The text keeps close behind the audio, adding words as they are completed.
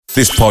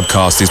This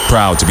podcast is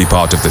proud to be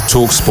part of the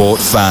TalkSport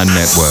Fan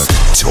Network.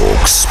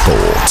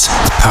 TalkSport.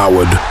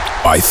 Powered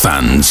by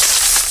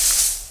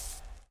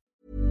fans.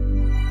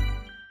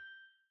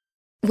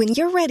 When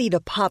you're ready to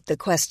pop the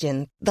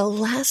question, the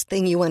last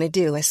thing you want to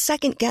do is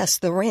second-guess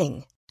the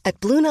ring. At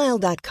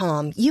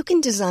BlueNile.com, you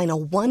can design a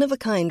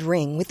one-of-a-kind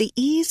ring with the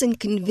ease and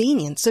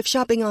convenience of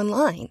shopping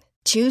online.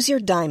 Choose your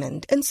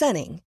diamond and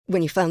setting.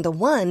 When you find the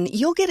one,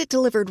 you'll get it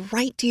delivered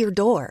right to your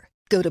door.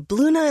 Go to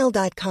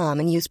BlueNile.com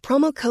and use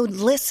promo code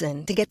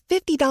LISTEN to get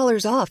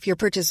 $50 off your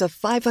purchase of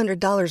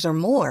 $500 or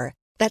more.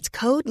 That's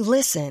code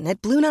LISTEN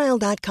at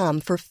BlueNile.com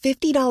for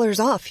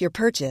 $50 off your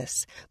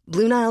purchase.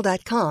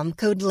 BlueNile.com,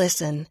 code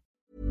LISTEN.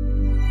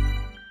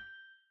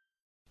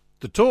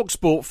 The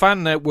TalkSport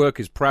Fan Network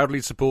is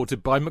proudly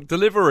supported by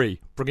McDelivery,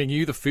 bringing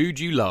you the food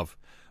you love.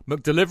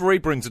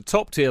 McDelivery brings a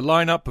top-tier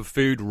lineup of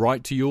food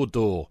right to your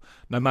door.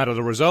 No matter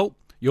the result,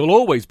 you'll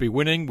always be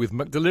winning with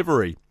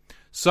McDelivery.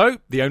 So,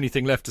 the only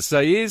thing left to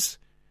say is,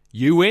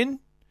 you win?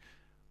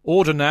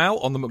 Order now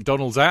on the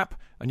McDonald's app,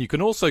 and you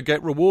can also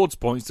get rewards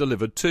points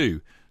delivered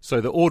too,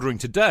 so that ordering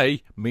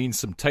today means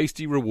some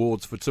tasty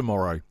rewards for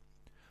tomorrow.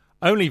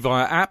 Only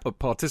via app at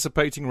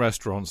participating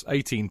restaurants.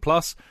 18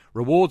 plus,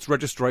 rewards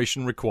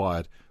registration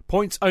required.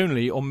 Points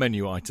only on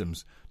menu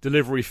items.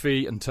 Delivery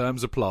fee and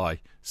terms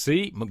apply.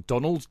 See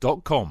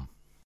mcdonalds.com.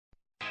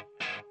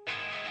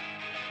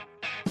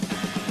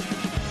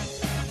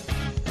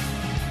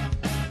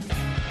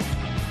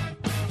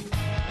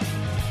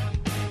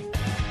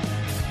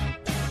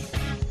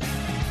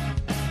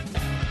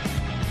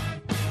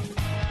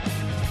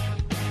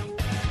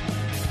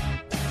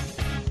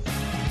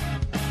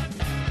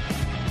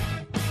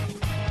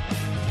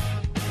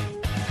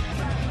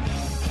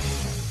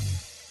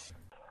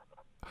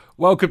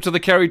 Welcome to the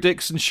Kerry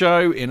Dixon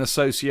Show in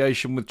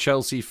association with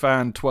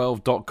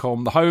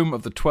ChelseaFan12.com, the home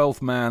of the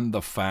 12th man,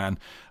 The Fan.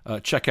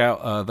 Check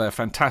out their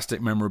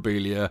fantastic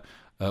memorabilia,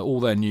 all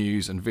their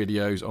news and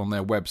videos on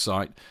their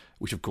website,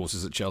 which of course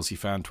is at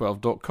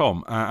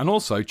ChelseaFan12.com. And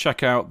also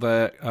check out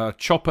their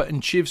Chopper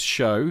and Chivs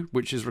show,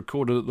 which is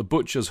recorded at the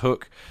Butcher's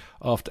Hook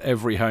after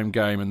every home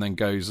game and then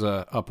goes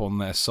up on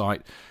their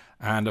site.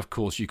 And of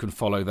course you can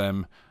follow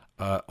them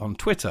on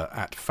Twitter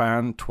at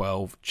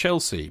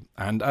Fan12Chelsea.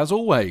 And as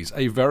always,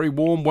 a very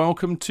warm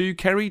welcome to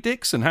Kerry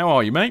Dixon. How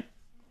are you, mate?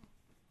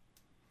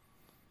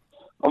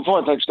 I'm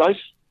fine, thanks, Dave.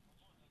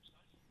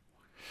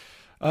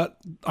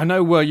 I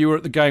know you were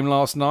at the game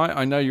last night.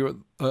 I know you were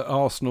at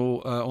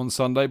Arsenal on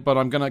Sunday, but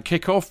I'm going to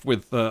kick off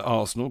with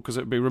Arsenal because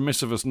it would be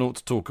remiss of us not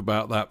to talk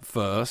about that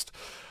first.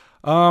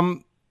 I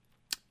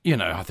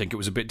think it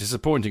was a bit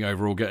disappointing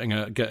overall getting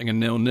a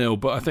 0-0,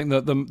 but I think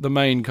that the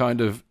main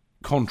kind of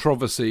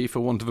controversy, for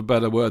want of a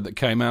better word, that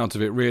came out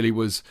of it really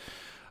was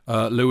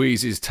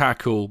Luiz's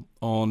tackle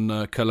on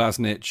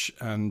Kolasinac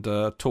and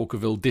talk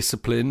of ill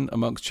discipline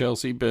amongst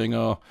Chelsea, being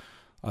our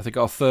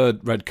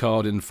third red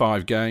card in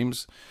 5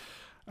 games.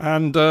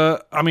 And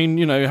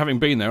having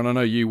been there, and I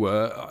know you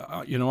were,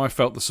 I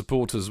felt the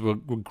supporters were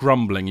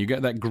grumbling. You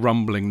get that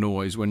grumbling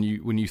noise when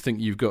you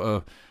think you've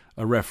got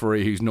a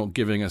referee who's not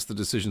giving us the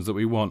decisions that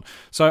we want.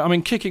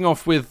 So, kicking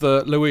off with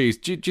Luiz,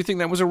 do you think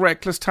that was a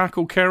reckless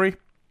tackle, Kerry?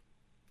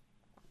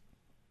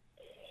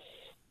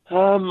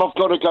 I've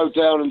got to go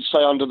down and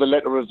say, under the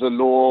letter of the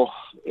law,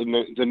 in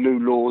the new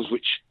laws,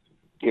 which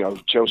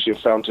Chelsea have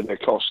found to their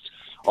cost,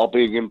 are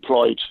being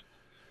employed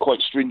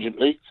quite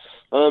stringently.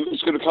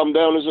 It's going to come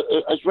down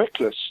as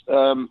reckless.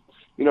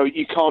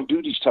 You can't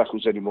do these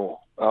tackles anymore,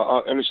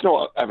 and it's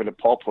not having a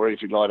pop or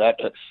anything like that.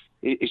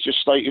 It's just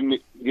stating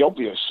the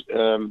obvious.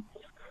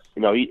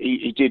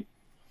 He did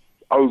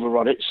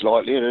overrun it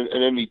slightly, and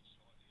then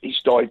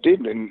he's dived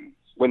in. And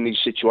when these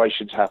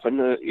situations happen,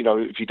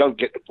 if you don't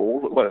get the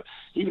ball, well,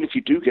 even if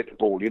you do get the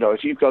ball,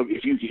 if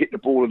you hit the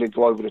ball and then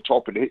go over the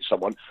top and hit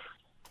someone,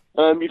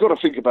 you've got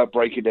to think about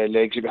breaking their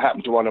legs. If it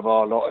happened to one of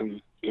our lot,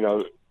 and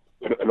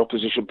an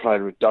opposition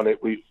player had done it,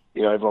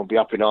 everyone would be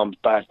up in arms.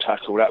 Bad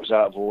tackle, that was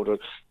out of order.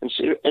 And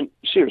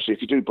seriously,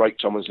 if you do break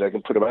someone's leg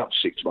and put them out for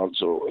 6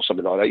 months or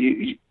something like that,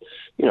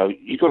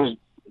 you've got to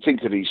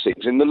think of these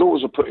things. And the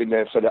laws are put in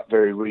there for that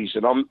very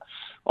reason. I'm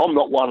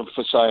not one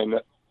for saying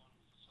that.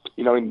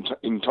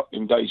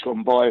 In days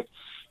gone by,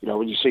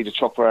 when you see the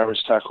Chopper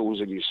Harris tackles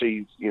and you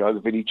see,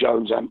 the Vinnie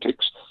Jones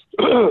antics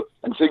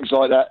and things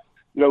like that,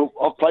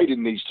 I've played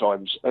in these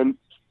times and,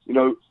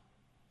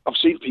 I've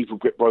seen people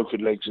get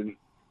broken legs, and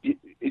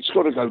it's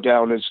got to go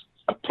down as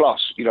a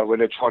plus, when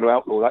they're trying to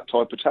outlaw that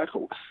type of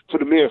tackle. For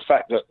the mere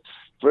fact that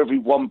for every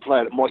one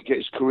player that might get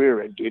his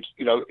career ended,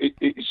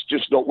 it's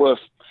just not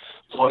worth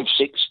 5,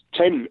 6,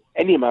 10,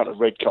 any amount of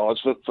red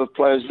cards for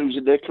players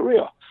losing their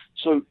career.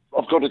 So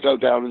I've got to go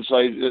down and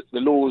say that the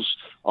laws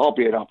are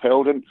being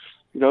upheld, and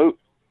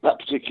that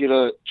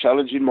particular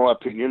challenge, in my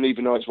opinion,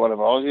 even though it's one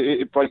of ours,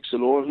 it breaks the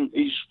law, and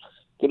he's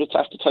going to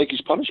have to take his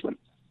punishment,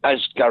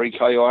 as Gary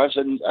Cahill has,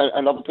 and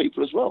other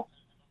people as well.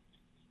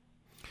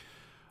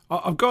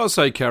 I've got to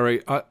say,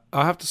 Kerry, I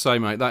have to say,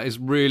 mate, that is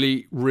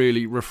really,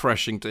 really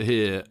refreshing to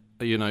hear.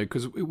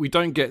 Because we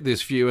don't get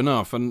this view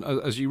enough, and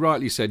as you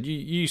rightly said, you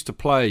used to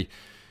play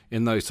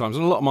in those times.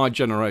 And a lot of my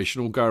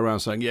generation will go around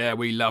saying, yeah,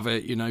 we love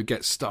it,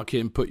 get stuck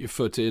in, put your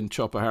foot in,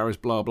 Chopper Harris,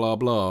 blah, blah,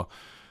 blah.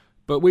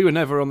 But we were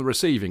never on the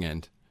receiving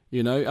end,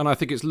 and I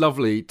think it's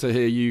lovely to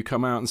hear you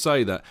come out and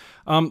say that.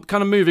 Kind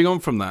of moving on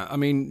from that, I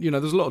mean,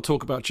 there's a lot of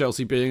talk about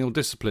Chelsea being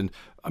ill-disciplined.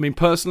 I mean,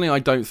 personally, I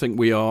don't think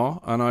we are.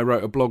 And I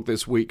wrote a blog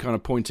this week kind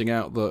of pointing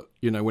out that,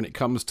 when it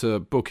comes to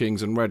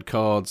bookings and red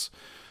cards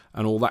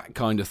and all that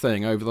kind of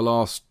thing, over the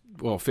last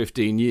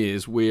 15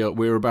 years,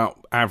 we're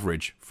about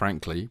average,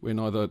 frankly. We're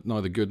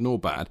neither good nor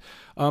bad.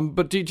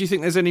 But do you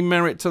think there's any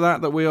merit to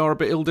that we are a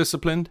bit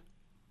ill-disciplined?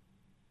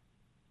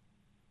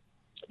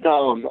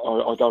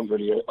 No, I don't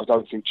really. I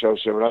don't think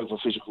Chelsea are an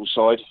over-physical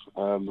side.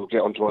 We'll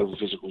get onto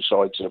over-physical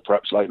sides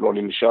perhaps later on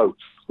in the show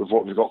with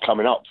what we've got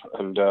coming up.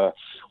 And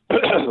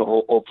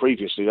or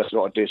previously, that's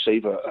not a diss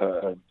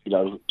either,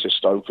 to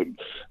Stoke and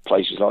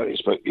places like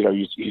this. But,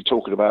 you're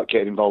talking about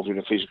getting involved in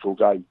a physical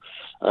game.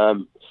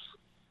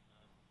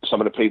 Some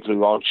of the people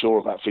who aren't sure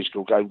about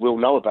physical game will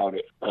know about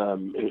it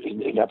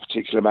in that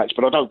particular match.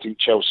 But I don't think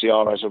Chelsea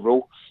are as a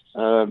rule.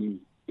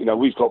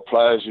 We've got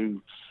players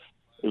who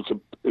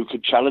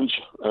could challenge,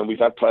 and we've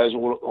had players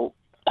all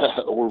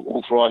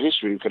through our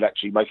history who could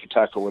actually make a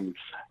tackle and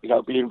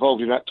be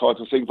involved in that type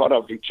of thing. But I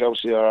don't think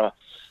Chelsea are an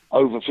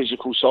over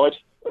physical side.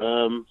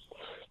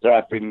 There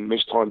have been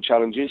mistimed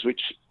challenges,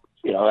 which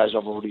as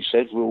I've already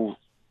said,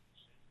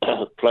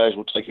 players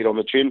will take it on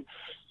the chin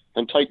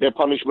and take their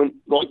punishment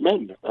like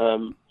men.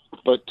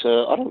 But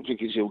I don't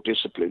think it's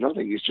ill-discipline. I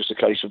think it's just a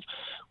case of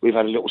we've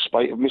had a little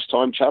spate of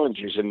mistimed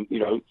challenges, and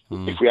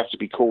if we have to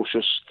be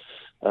cautious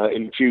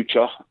in the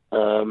future,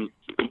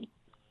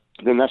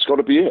 then that's got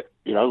to be it.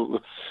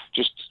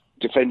 Just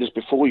defenders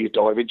before you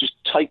dive in, just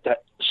take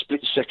that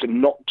split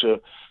second not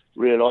to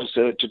realise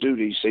to do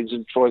these things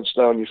and try and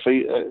stay on your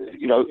feet.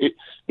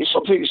 It's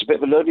something. It's a bit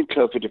of a learning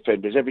curve for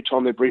defenders. Every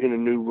time they bring in a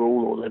new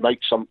rule or they make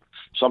some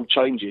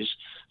changes,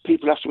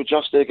 people have to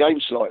adjust their game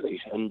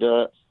slightly. And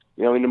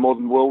in the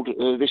modern world,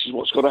 this is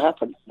what's got to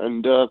happen.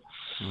 And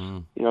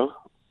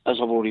as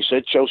I've already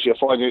said, Chelsea are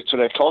finding it to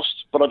their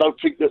cost, but I don't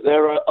think that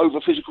they're an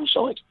over-physical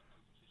side.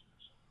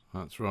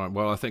 That's right.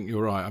 Well, I think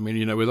you're right. I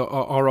mean, with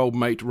our old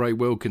mate Ray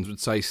Wilkins would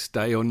say,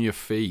 "Stay on your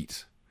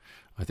feet."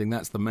 I think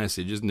that's the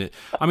message, isn't it?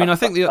 I mean, I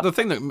think the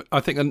thing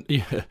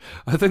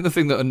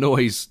that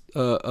annoys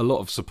a lot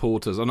of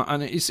supporters, and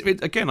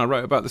again, I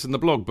wrote about this in the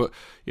blog, but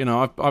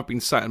I've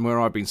been sat in where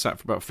I've been sat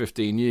for about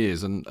 15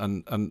 years,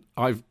 and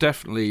I've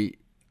definitely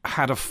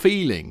had a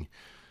feeling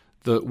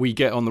that we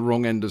get on the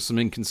wrong end of some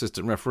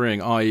inconsistent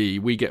refereeing, i.e.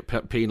 we get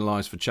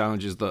penalised for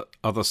challenges that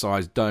other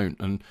sides don't,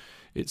 and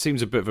it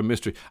seems a bit of a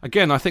mystery.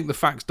 Again, I think the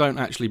facts don't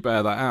actually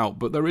bear that out,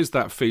 but there is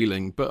that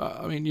feeling. But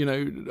I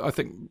mean, I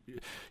think,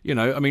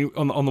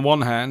 on the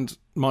one hand,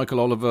 Michael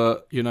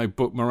Oliver,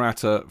 booked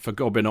Morata for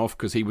gobbing off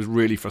because he was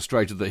really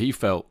frustrated that he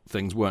felt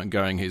things weren't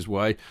going his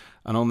way.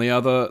 And on the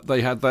other,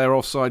 they had their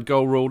offside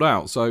goal ruled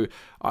out. So,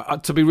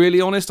 to be really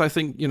honest, I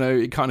think,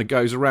 it kind of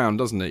goes around,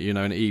 doesn't it?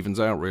 And it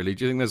evens out, really.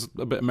 Do you think there's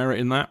a bit of merit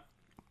in that?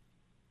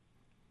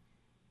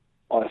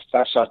 I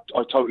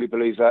totally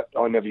believe that.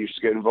 I never used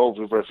to get involved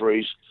with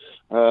referees.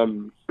 As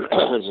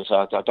I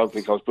say, I don't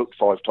think I was booked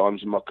 5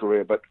 times in my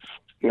career, but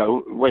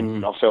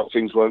when I felt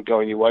things weren't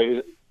going your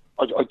way,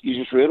 you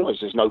just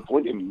realise there's no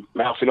point in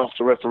mouthing off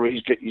to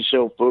referees, get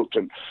yourself booked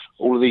and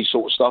all of these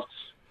sort of stuff.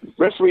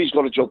 Referees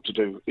got a job to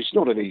do. It's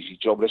not an easy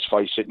job, let's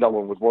face it. No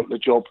one would want the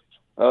job.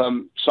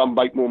 Some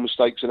make more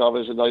mistakes than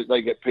others, and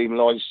they get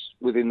penalised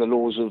within the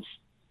laws of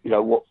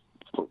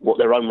what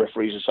their own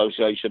referees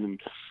association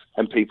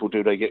and people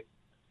do. They get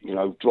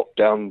drop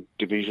down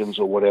divisions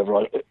or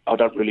whatever. I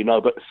don't really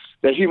know, but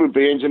they're human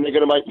beings and they're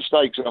going to make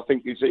mistakes. And I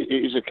think it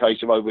is a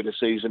case of over the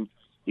season,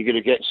 you're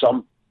going to get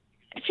some.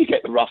 If you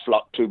get the rough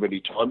luck too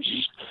many times,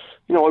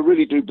 I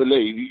really do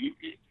believe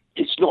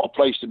it's not a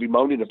place to be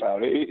moaning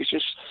about it. It's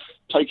just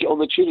take it on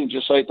the chin and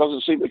just say it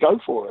doesn't seem to go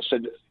for us.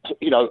 And,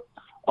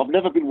 I've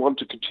never been one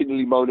to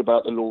continually moan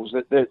about the laws.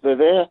 They're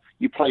there,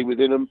 you play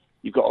within them.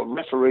 You've got a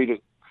referee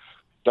that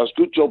does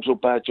good jobs or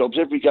bad jobs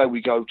every game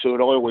we go to,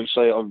 and I always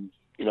say it on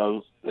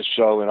the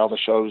show and other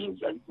shows and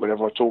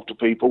whenever I talk to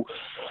people,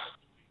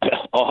 I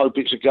hope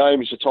it's a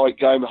game, it's a tight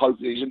game. I hope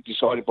it isn't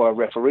decided by a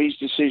referee's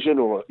decision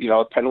or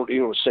a penalty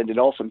or a sending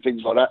off and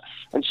things like that.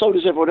 And so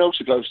does everyone else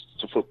who goes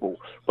to football.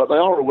 But they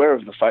are aware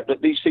of the fact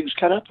that these things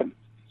can happen.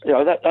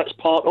 That's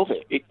part of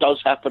it. It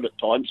does happen at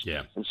times,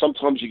 and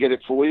sometimes you get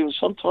it for you and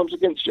sometimes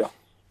against you.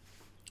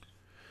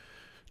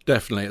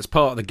 Definitely, it's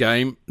part of the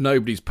game.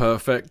 Nobody's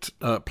perfect.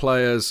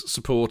 Players,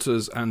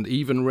 supporters, and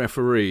even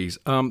referees.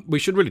 We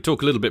should really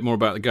talk a little bit more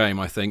about the game,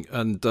 I think.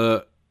 And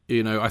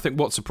I think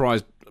what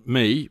surprised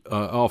me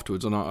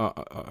afterwards, and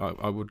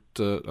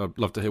I'd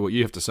love to hear what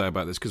you have to say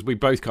about this, because we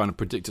both kind of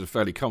predicted a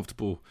fairly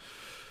comfortable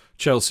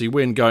Chelsea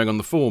win going on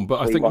the form.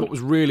 But I think what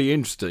was really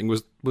interesting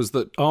was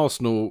that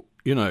Arsenal,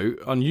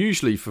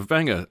 unusually for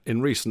Wenger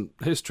in recent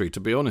history, to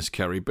be honest,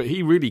 Kerry, but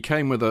he really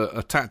came with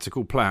a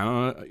tactical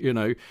plan,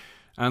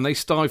 and they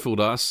stifled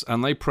us,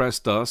 and they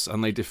pressed us,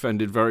 and they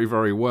defended very,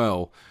 very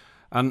well.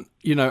 And,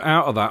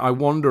 out of that, I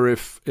wonder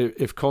if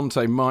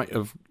Conte might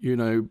have,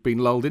 been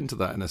lulled into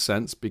that in a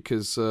sense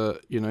because,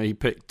 he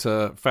picked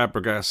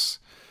Fabregas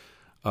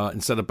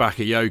instead of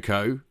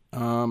Bakayoko.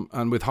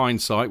 And with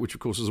hindsight, which of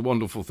course is a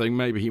wonderful thing,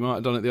 maybe he might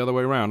have done it the other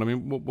way around. I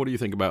mean, what do you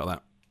think about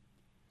that?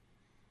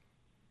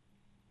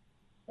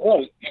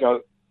 Well,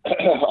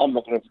 I'm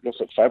not going to look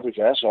at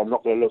Fabregas, or I'm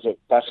not going to look at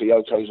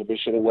Bakayoko's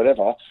ambition or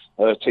whatever,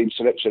 team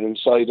selection, and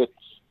say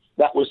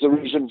that was the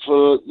reason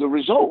for the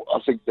result. I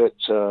think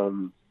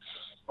that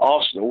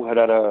Arsenal had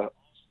a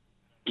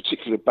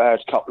particularly bad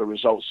couple of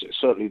results.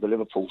 Certainly the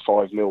Liverpool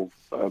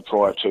 5-0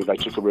 prior to, they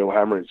took a real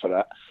hammering for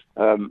that,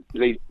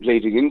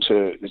 leading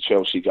into the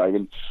Chelsea game.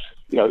 And,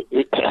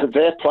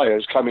 their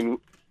players coming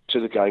to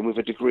the game with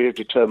a degree of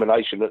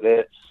determination that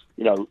they're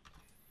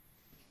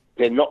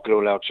not going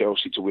to allow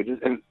Chelsea to win.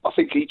 And I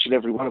think each and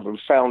every one of them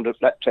found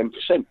that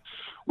 10%,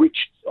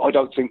 which I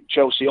don't think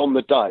Chelsea on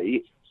the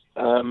day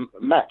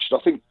matched. I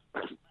think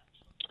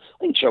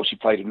Chelsea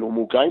played a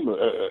normal game,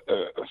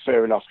 a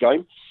fair enough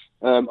game.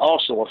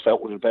 Arsenal, I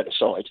felt, were the better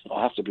side,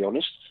 I have to be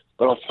honest.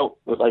 But I felt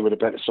that they were the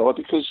better side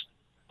because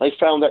they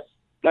found that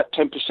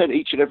 10%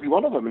 each and every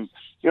one of them. And,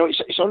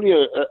 it's only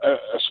a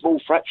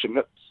small fraction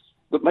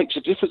that makes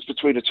a difference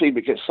between a team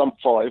that gets thump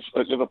 5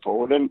 at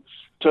Liverpool and then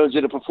turns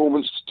in a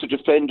performance to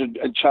defend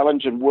and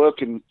challenge and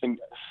work and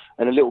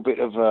a little bit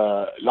of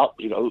luck.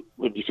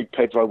 When you think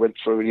Pedro went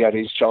through and he had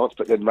his chance,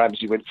 but then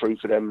Ramsey went through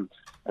for them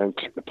and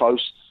kicked the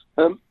post.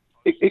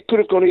 It could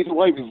have gone either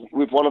way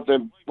with one of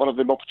them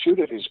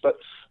opportunities. But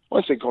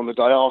I think on the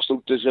day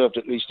Arsenal deserved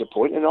at least a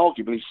point and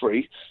arguably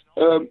 3,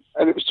 and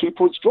it was 2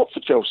 points dropped for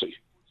Chelsea.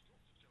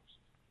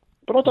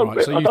 But I don't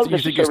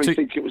necessarily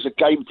think it was a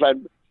game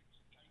plan.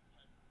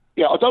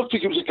 Yeah, I don't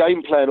think it was a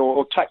game plan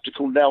or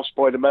tactical nous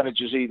by the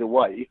managers either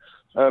way,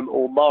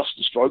 or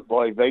masterstroke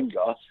by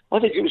Wenger. I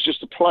think it was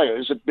just the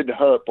players had been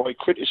hurt by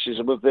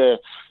criticism of their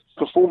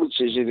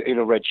performances in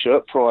a red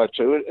shirt prior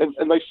to,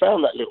 and they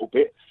found that little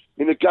bit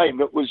in a game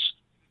that was,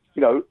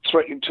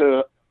 threatening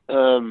to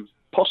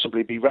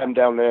possibly be rammed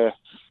down their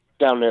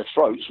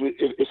throats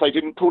if they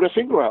didn't pull their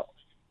finger out.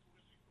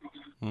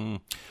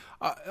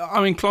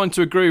 I'm inclined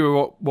to agree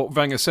with what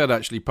Wenger said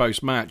actually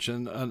post-match,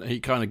 and he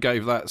kind of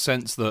gave that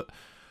sense that,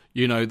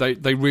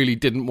 they really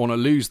didn't want to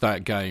lose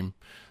that game.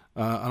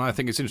 And I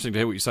think it's interesting to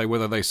hear what you say,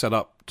 whether they set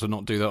up to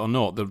not do that or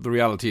not. The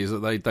reality is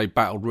that they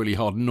battled really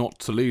hard not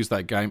to lose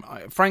that game.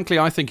 Frankly,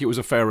 I think it was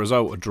a fair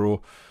result, a draw.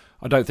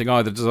 I don't think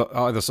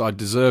either side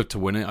deserved to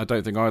win it. I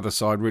don't think either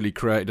side really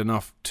created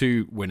enough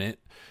to win it.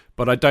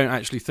 But I don't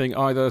actually think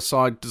either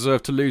side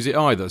deserved to lose it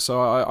either. So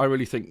I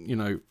really think,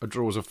 a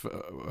draw is a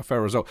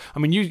fair result. I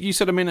mean, you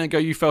said a minute ago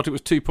you felt it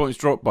was 2 points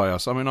dropped by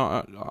us. I mean,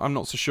 I'm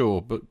not so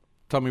sure, but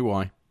tell me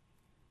why.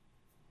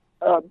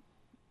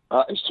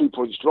 It's 2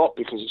 points dropped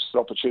because it's an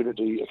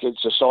opportunity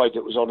against a side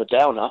that was on a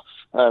downer.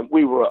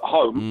 We were at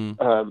home.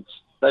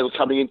 They were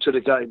coming into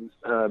the game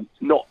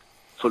not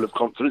full of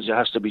confidence, it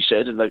has to be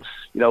said, and they,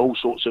 all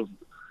sorts of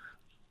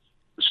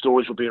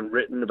stories were being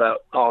written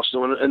about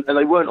Arsenal, and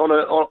they weren't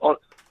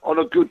on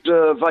a good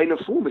vein of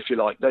form, if you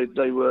like.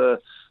 They were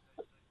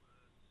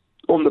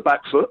on the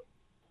back foot,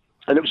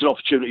 and it was an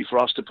opportunity for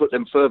us to put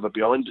them further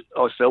behind,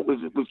 I felt,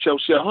 with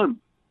Chelsea at home.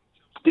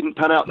 Didn't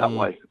pan out that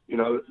way.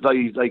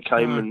 They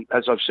came, and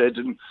as I've said,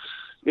 and,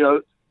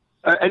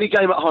 any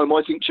game at home,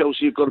 I think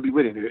Chelsea have got to be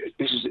winning.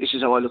 This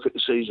is how I look at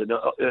the season.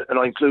 And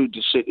I include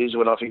the Cities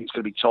when I think it's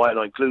going to be tight, and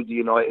I include the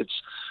Uniteds,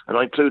 and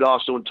I include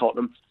Arsenal and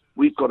Tottenham.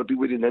 We've got to be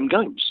winning them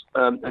games.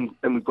 And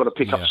we've got to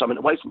pick up something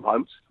away from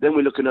home. Then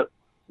we're looking at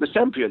the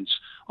champions.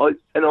 I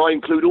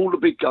include all the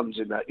big guns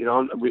in that,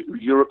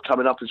 Europe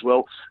coming up as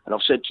well. And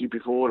I've said to you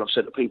before, and I've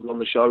said to people on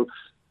the show,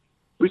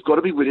 we've got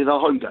to be winning our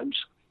home games.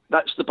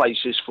 That's the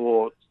basis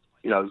for,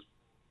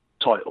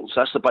 titles.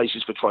 That's the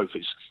basis for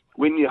trophies.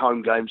 Win your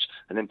home games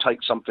and then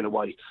take something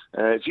away.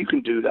 If you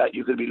can do that,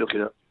 you're going to be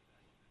looking at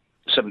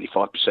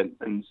 75%,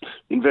 and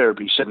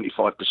invariably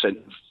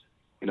 75%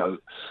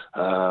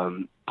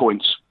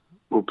 points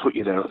will put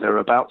you there or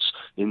thereabouts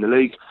in the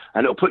league,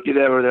 and it'll put you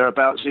there or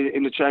thereabouts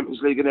in the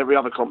Champions League and every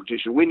other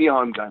competition. Win your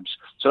home games.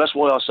 So that's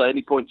why I say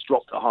any points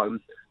dropped at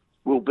home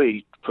will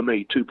be, for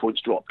me, 2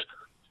 points dropped.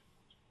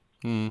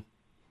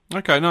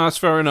 Okay, no, that's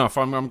fair enough.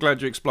 I'm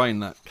glad you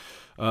explained that.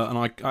 And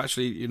I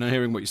actually,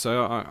 hearing what you say,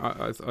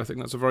 I think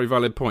that's a very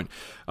valid point.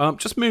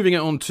 Just moving it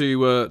on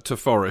to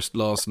Forest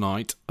last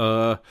night,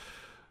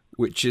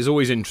 which is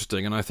always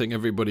interesting, and I think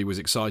everybody was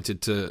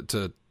excited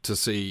to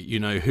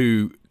see,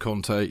 who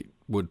Conte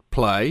would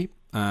play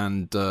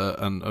and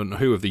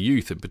who of the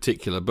youth in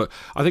particular. But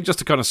I think just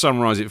to kind of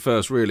summarise it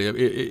first, really,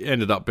 it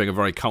ended up being a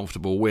very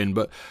comfortable win.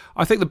 But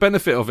I think the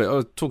benefit of it,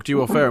 I talked to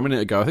you off air a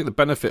minute ago, I think the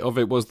benefit of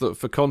it was that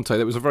for Conte,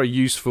 it was a very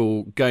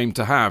useful game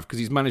to have because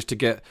he's managed to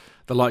get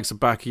the likes of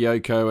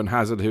Bakayoko and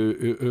Hazard,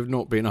 who have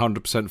not been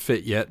 100%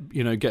 fit yet,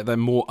 get them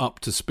more up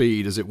to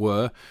speed, as it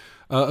were,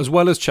 as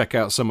well as check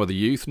out some of the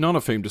youth, none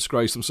of whom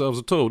disgraced themselves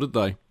at all, did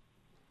they?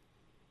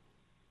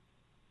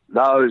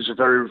 No, it was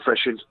very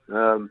refreshing.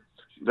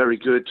 Very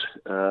good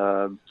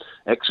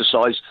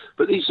exercise,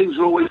 but these things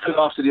are always good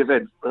after the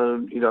event.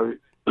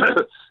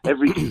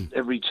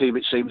 every team,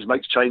 it seems,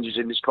 makes changes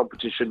in this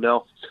competition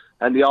now,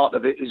 and the art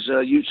of it is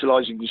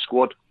utilising your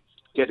squad,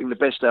 getting the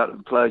best out of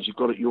the players you've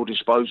got at your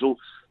disposal,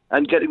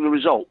 and getting the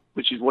result,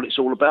 which is what it's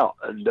all about.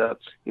 And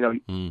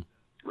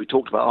we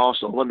talked about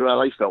Arsenal. I wonder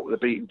how they felt when they're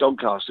beating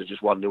Doncaster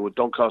just 1-0, with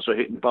Doncaster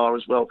hitting the bar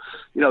as well.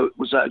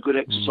 Was that a good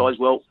exercise?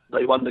 Well,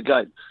 they won the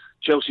game.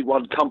 Chelsea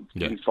won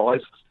comfortably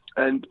 5,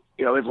 and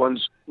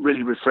everyone's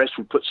really refreshed.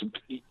 We put some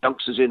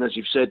youngsters in, as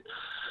you've said.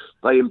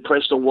 They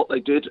impressed on what they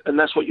did, and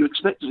that's what you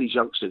expect of these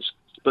youngsters.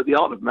 But the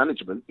art of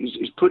management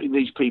is putting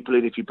these people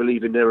in if you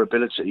believe in their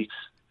ability.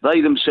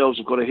 They themselves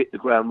have got to hit the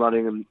ground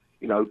running and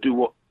do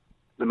what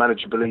the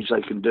manager believes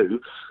they can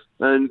do.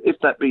 And if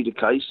that be the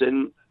case,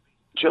 then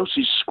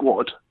Chelsea's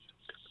squad,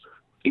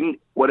 in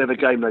whatever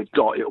game they've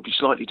got, it'll be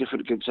slightly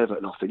different against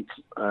Everton, I think.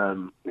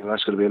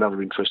 That's going to be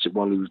another interesting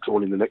one who's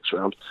drawn in the next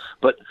round.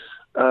 But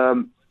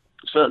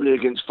certainly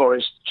against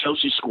Forest,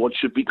 Chelsea's squad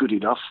should be good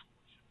enough,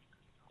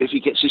 if he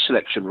gets his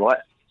selection right,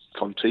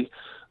 Conte,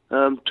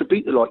 to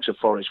beat the likes of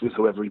Forest with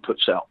whoever he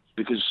puts out.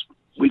 Because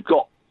we've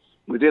got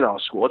within our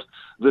squad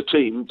the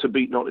team to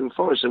beat Nottingham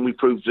Forest, and we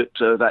proved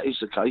that that is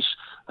the case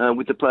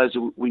with the players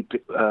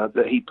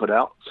that he put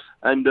out.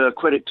 And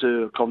credit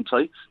to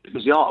Conte,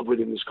 because the art of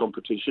winning this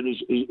competition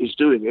is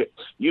doing it,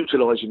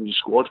 utilising your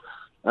squad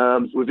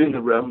within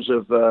the realms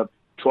of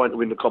trying to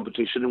win the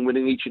competition and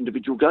winning each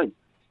individual game.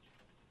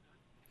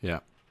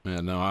 Yeah.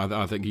 Yeah, no,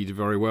 I think he did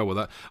very well with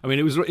that. I mean,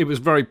 it was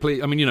very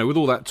pleasing. I mean, with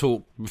all that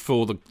talk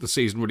before the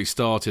season really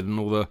started, and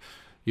all the,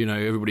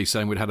 everybody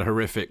saying we'd had a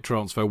horrific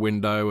transfer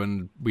window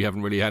and we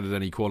haven't really added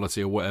any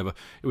quality or whatever.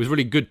 It was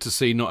really good to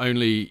see not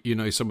only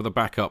some of the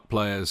backup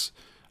players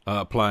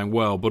playing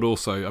well, but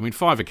also,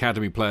 5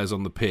 academy players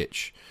on the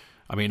pitch.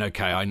 I mean,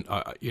 okay,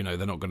 I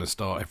they're not going to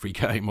start every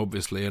game,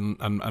 obviously,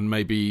 and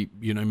maybe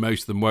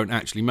most of them won't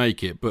actually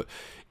make it. But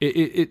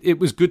it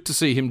was good to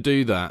see him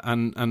do that,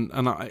 and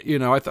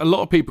a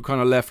lot of people kind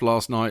of left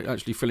last night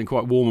actually feeling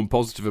quite warm and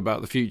positive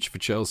about the future for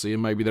Chelsea,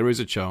 and maybe there is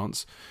a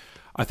chance.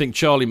 I think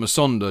Charlie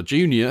Masonda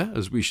Jr.,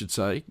 as we should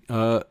say,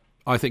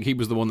 I think he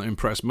was the one that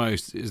impressed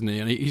most, isn't he?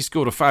 And he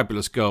scored a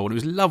fabulous goal, and it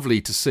was lovely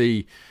to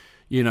see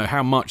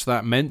how much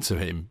that meant to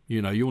him.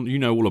 You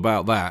know all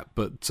about that,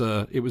 but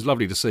it was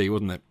lovely to see,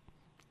 wasn't it?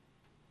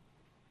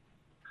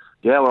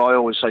 Yeah, well, I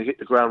always say hit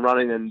the ground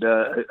running, and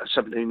a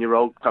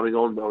 17-year-old coming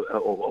on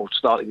or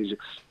starting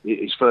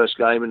his first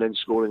game and then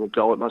scoring a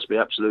goal, it must be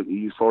absolutely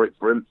euphoric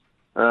for him.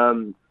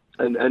 And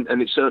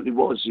it certainly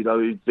was,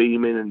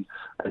 beaming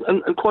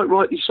and quite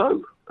rightly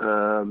so.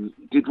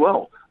 Did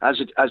well,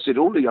 as did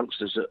all the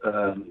youngsters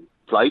that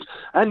played,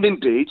 and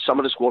indeed some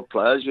of the squad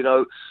players.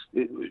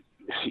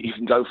 You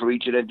can go for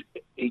each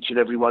and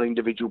every one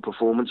individual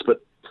performance, but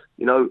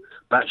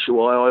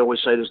Batshuayi, I always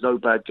say there's no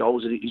bad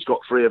goals, and he's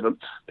got 3 of them.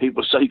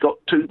 People say he got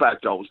 2 bad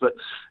goals, but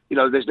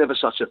there's never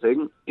such a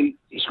thing. He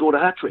scored a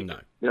hat-trick.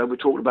 No. We're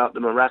talking about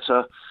the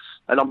Morata,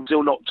 and I'm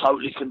still not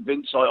totally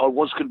convinced. I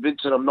was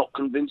convinced, and I'm not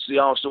convinced. The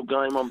Arsenal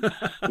game,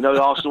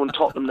 Arsenal and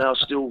Tottenham now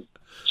still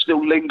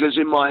lingers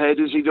in my head.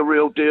 Is he the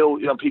real deal?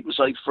 People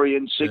say 3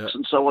 and 6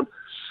 and so on.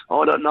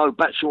 I don't know.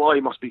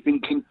 Batshuayi must be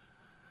thinking,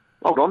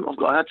 hold on, I've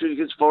got a hat-trick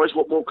against Forest.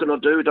 What more can I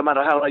do? It don't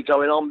matter how they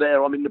go in. I'm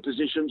there. I'm in the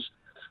positions.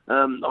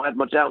 I had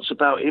my doubts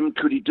about him.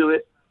 Could he do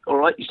it? All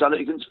right, he's done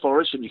it against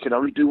Forest, and you can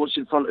only do what's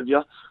in front of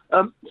you.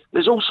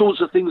 There's all sorts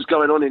of things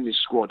going on in this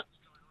squad.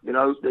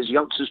 There's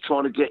youngsters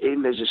trying to get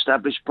in. There's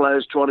established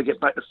players trying to get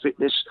back to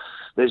fitness.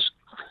 There's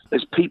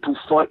people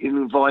fighting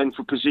and vying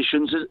for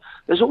positions.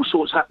 There's all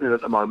sorts happening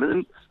at the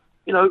moment,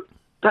 and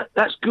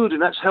that's good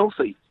and that's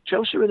healthy.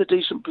 Chelsea are in a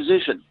decent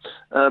position.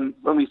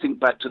 When we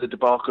think back to the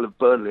debacle of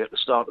Burnley at the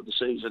start of the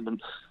season,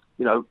 and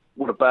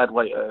what a bad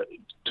way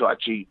to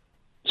actually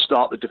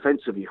start the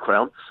defence of your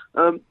crown.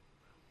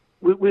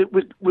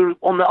 We're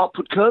on the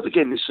upward curve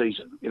again this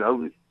season.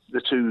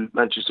 The 2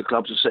 Manchester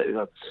clubs are setting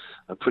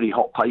a pretty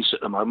hot pace at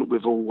the moment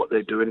with all what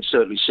they're doing.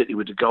 Certainly City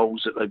with the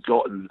goals that they've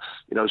got and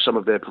some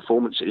of their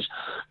performances.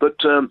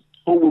 But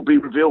all will be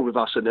revealed with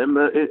us and them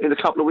in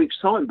a couple of weeks'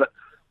 time. But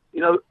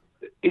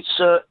it's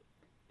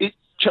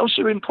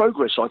Chelsea are in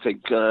progress. I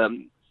think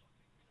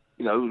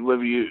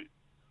whether you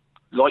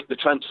like the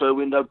transfer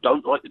window,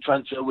 don't like the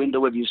transfer window,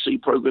 whether you see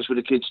progress with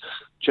the kids,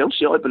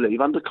 Chelsea, I believe,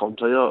 under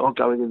Conte, are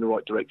going in the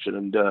right direction.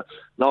 And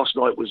last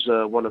night was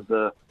one of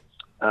the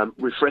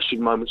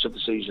refreshing moments of the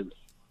season.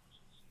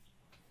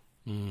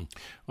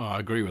 Well, I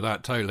agree with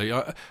that totally.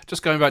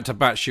 Just going back to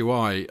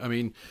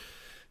Batshuayi,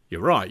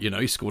 you're right.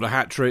 He scored a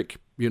hat-trick.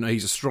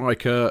 He's a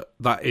striker.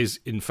 That is,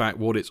 in fact,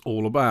 what it's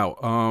all about.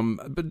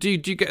 But do you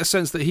get a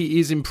sense that he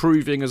is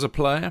improving as a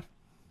player?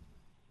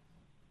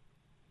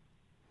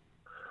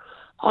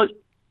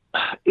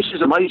 This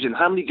is amazing.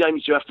 How many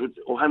games do you have to,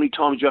 or how many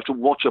times do you have to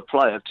watch a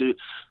player to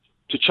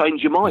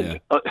change your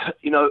mind?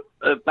 Yeah.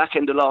 Back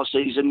end of last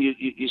season,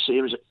 you see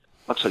him as,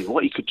 I'll tell you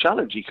what, he could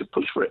challenge, he could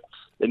push for it.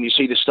 Then you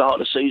see the start of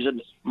the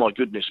season, my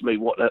goodness me,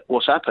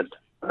 what's happened?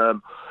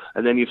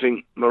 And then you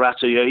think,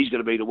 Morata, yeah, he's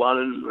going to be the one,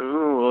 and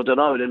I don't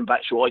know. And then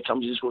Batshuayi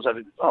comes in and scores.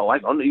 Hang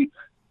on,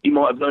 he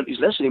might have learned his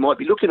lesson. He might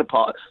be looking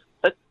apart.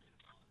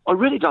 I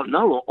really don't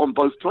know on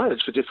both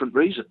players for different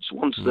reasons.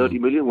 One's 30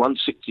 million,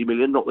 one's 60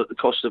 million. Not that the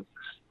cost of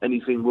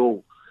anything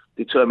will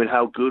determine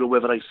how good or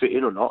whether they fit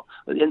in or not.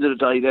 At the end of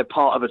the day, they're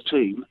part of a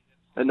team,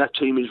 and that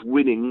team is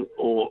winning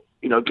or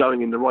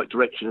going in the right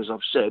direction, as I've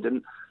said.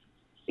 And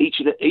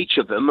each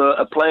of them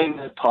are playing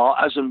their part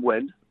as and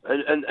when,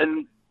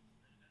 and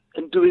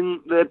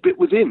doing their bit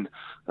within.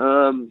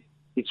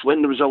 It's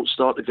when the results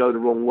start to go the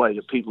wrong way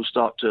that people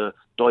start to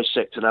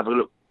dissect and have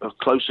a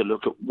closer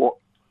look at what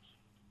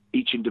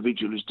each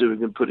individual is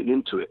doing and putting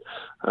into it.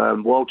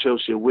 While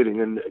Chelsea are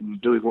winning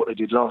and doing what they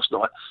did last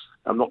night,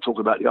 I'm not talking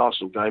about the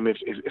Arsenal game.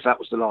 If that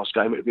was the last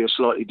game, it would be a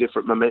slightly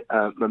different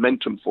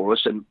momentum for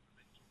us and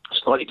a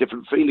slightly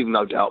different feeling,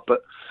 no doubt.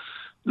 But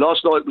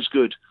last night was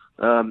good.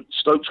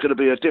 Stoke's going to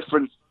be a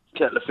different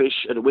kettle of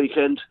fish at the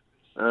weekend.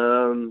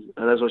 And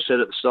as I said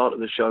at the start of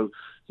the show,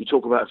 you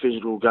talk about a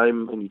physical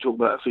game and you talk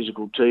about a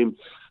physical team.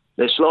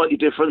 They're slightly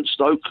different.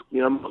 Stoke,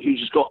 Hughes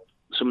has got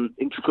some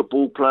intricate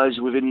ball players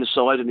within the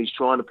side, and he's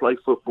trying to play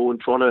football and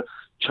trying to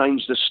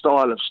change the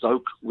style of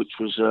Stoke, which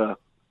was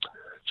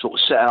sort of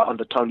set out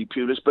under Tony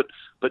Pulis. But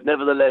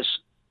nevertheless,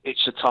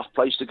 it's a tough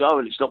place to go,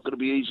 and it's not going to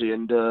be easy.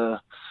 And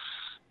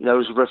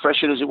as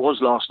refreshing as it was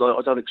last night,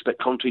 I don't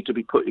expect Conte to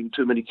be putting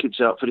too many kids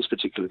out for this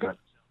particular game.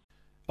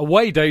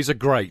 Away days are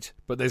great,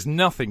 but there's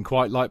nothing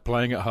quite like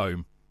playing at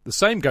home. The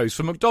same goes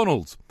for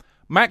McDonald's.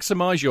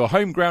 Maximise your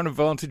home ground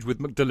advantage with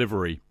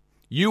McDelivery.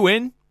 You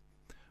in?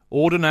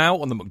 Order now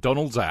on the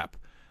McDonald's app.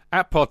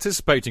 At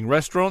participating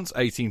restaurants,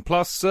 18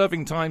 plus,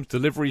 serving times,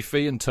 delivery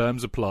fee and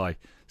terms apply.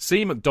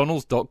 See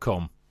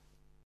mcdonalds.com.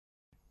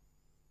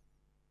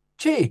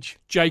 Cheech.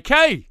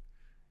 JK!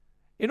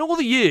 In all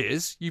the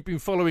years you've been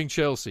following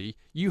Chelsea,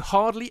 you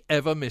hardly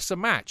ever miss a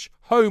match,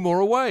 home or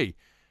away.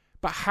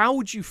 But how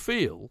would you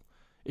feel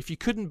if you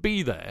couldn't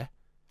be there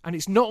and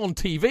it's not on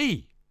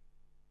TV?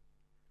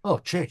 Oh,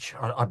 Chich,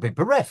 I'd be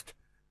bereft.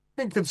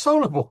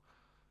 Inconsolable.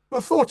 The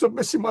thought of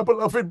missing my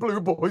beloved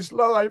Blue Boys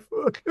live.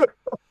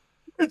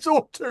 It's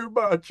all too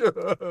much.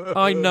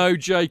 I know,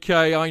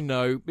 JK, I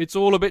know. It's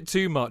all a bit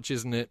too much,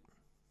 isn't it?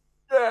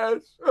 Yes.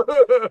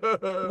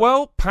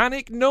 Well,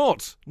 panic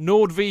not.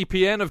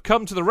 NordVPN have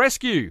come to the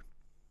rescue.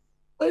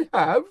 They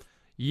have?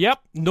 Yep,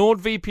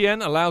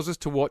 NordVPN allows us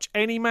to watch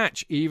any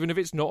match, even if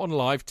it's not on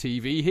live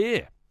TV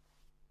here.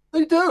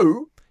 They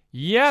do?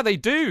 Yeah, they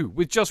do.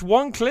 With just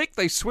one click,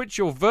 they switch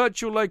your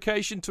virtual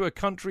location to a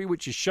country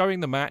which is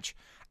showing the match,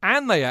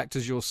 and they act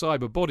as your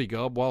cyber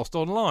bodyguard whilst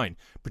online,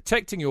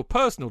 protecting your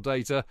personal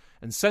data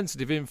and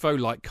sensitive info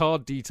like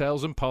card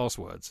details and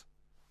passwords.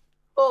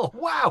 Oh,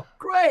 wow,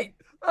 great.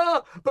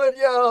 But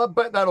yeah, I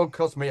bet that'll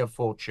cost me a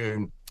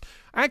fortune.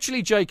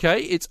 Actually,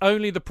 JK, it's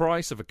only the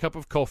price of a cup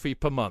of coffee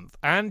per month,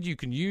 and you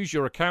can use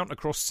your account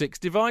across 6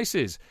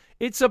 devices.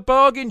 It's a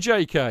bargain,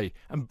 JK,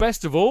 and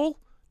best of all,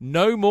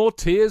 no more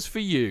tears for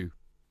you.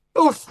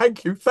 Oh,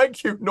 thank you,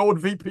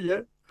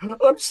 NordVPN.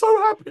 I'm so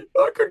happy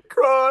I could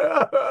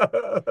cry.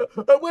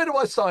 Where do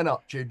I sign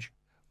up, Chidge?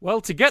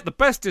 Well, to get the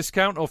best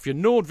discount off your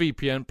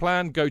NordVPN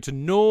plan, go to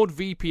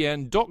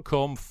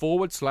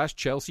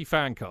nordvpn.com/Chelsea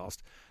Fancast.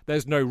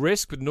 There's no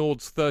risk with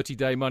Nord's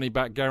 30-day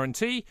money-back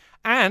guarantee,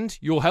 and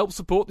you'll help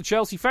support the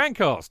Chelsea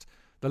Fancast.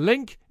 The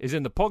link is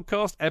in the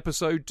podcast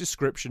episode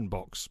description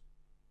box.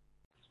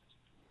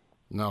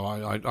 No,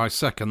 I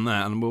second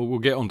that, and we'll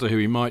get on to who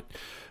he might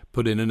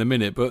put in a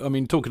minute. But, I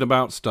mean, talking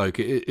about Stoke,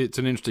 it's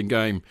an interesting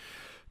game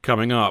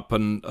coming up,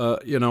 and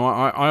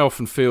I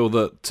often feel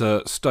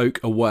that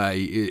Stoke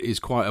away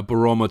is quite a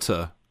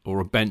barometer or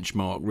a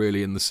benchmark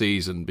really in the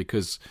season,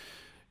 because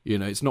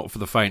it's not for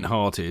the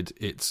faint-hearted.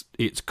 It's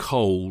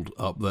cold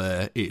up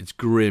there, it's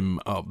grim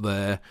up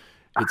there,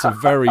 it's a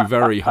very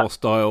very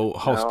hostile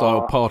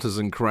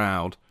partisan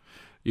crowd,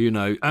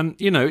 and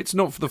it's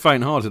not for the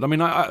faint-hearted. I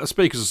mean, I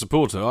speak as a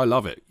supporter. I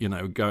love it.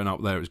 Going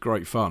up there is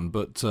great fun,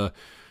 but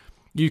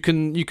You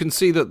can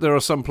see that there are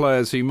some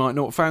players who might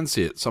not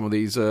fancy it. Some of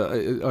these,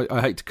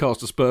 I hate to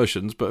cast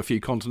aspersions, but a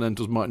few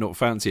Continentals might not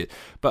fancy it.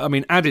 But I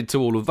mean, added to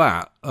all of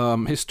that,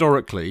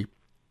 historically,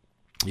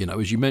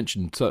 as you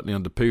mentioned, certainly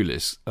under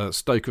Pulis,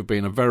 Stoke have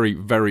been a very,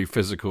 very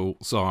physical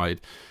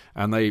side,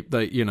 and they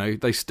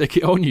stick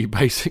it on you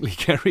basically,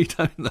 Kerry,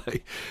 don't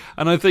they?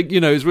 And I think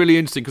it's really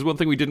interesting, because one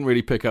thing we didn't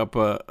really pick up,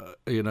 on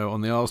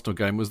the Arsenal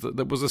game was that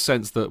there was a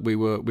sense that we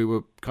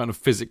were kind of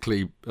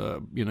physically,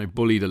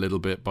 bullied a little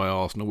bit by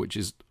Arsenal, which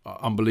is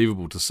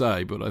unbelievable to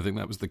say, but I think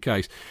that was the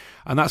case,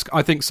 and that's,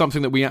 I think,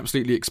 something that we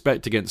absolutely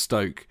expect against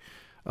Stoke.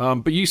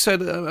 But you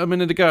said a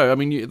minute ago, I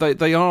mean,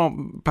 they are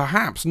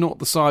perhaps not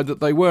the side that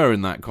they were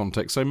in that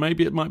context, so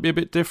maybe it might be a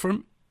bit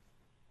different.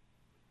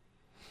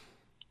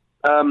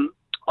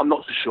 I'm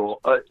not for sure.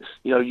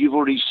 You've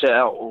already set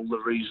out all the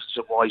reasons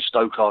of why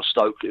Stoke are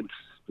Stoke, and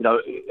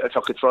if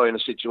I could throw in a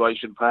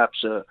situation,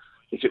 perhaps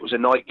if it was a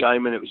night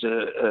game and it was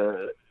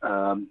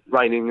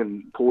raining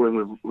and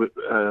pouring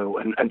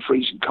and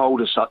freezing cold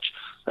as such,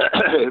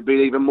 it'd be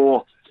an even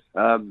more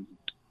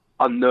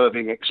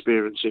unnerving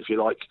experience, if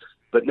you like.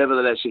 But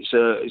nevertheless, it's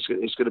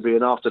going to be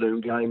an afternoon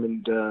game,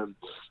 and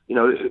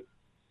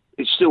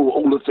it's still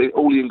all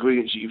the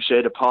ingredients that you've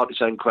said, a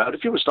partisan crowd.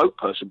 If you're a Stoke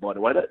person, by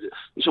the way,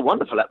 it's a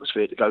wonderful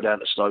atmosphere to go down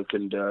to Stoke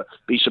and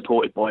be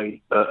supported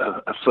by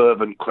a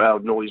fervent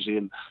crowd, noisy,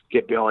 and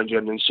get behind you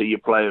and then see your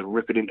players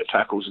ripping into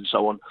tackles and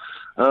so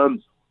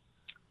on.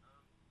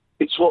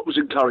 It's what was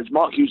encouraged.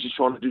 Mark Hughes is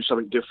trying to do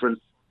something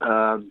different.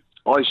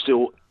 I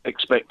still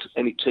expect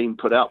any team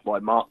put out by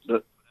Mark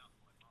that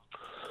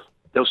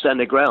they'll stand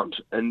their ground,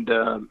 and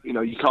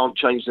you can't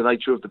change the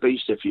nature of the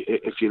beast if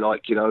you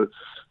like. A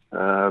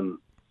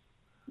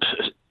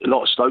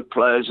lot of Stoke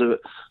players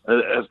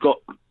have got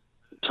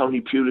Tony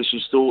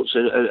Pulis's thoughts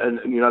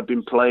and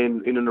been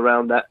playing in and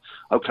around that.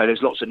 Okay,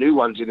 there's lots of new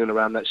ones in and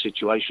around that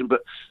situation,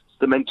 but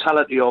the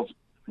mentality of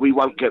we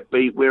won't get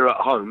beat, we're at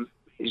home,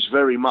 is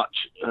very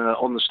much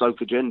on the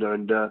Stoke agenda,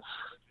 and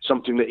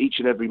something that each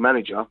and every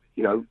manager,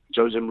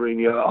 Jose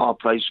Mourinho, our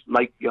place,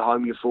 make your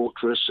home your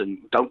fortress and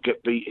don't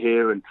get beat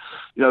here. And,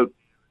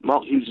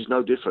 Mark Hughes is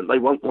no different. They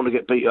won't want to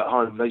get beat at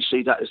home. They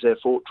see that as their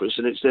fortress,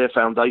 and it's their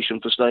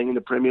foundation for staying in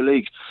the Premier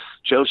League.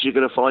 Chelsea are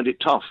going to find it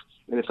tough.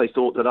 And if they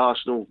thought that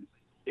Arsenal,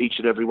 each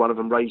and every one of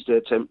them, raised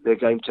their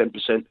game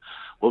 10%,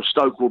 well,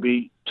 Stoke will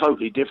be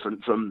totally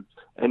different from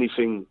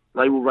anything.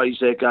 They will raise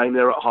their game.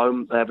 They're at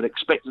home. They have an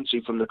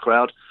expectancy from the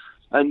crowd.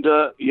 And,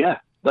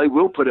 they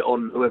will put it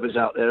on whoever's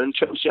out there, and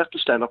Chelsea have to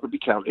stand up and be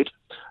counted.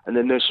 And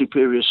then their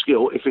superior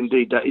skill, if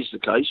indeed that is the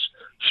case,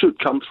 should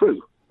come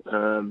through.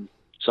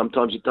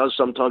 Sometimes it does,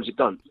 sometimes it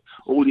don't.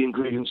 All the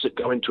ingredients that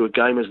go into a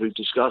game, as we've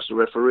discussed, the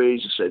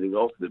referees, the setting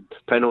off, the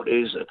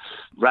penalties, the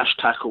rash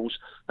tackles,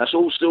 that's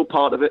all still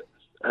part of it.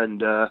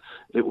 And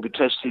it will be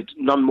tested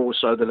none more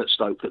so than at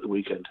Stoke at the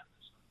weekend.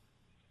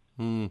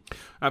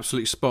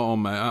 Absolutely spot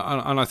on, mate.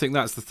 And I think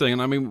that's the thing.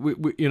 And I mean,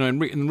 we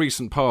in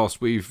recent past,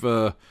 we've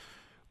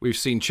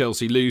seen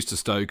Chelsea lose to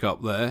Stoke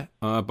up there,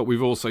 but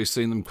we've also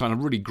seen them kind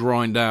of really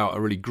grind out a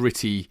really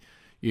gritty,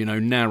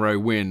 narrow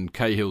win.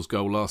 Cahill's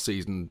goal last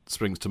season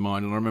springs to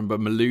mind, and I remember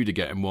Malouda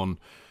getting one.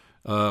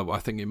 I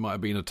think it might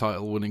have been a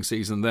title-winning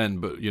season then,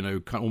 but kind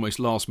of almost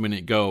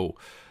last-minute goal.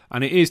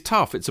 And it is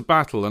tough. It's a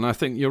battle, and I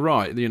think you're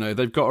right.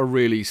 They've got to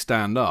really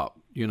stand up,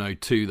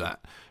 to that.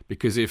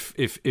 Because if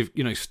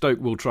Stoke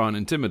will try and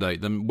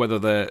intimidate them, whether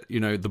they're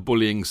the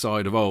bullying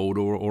side of old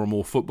or a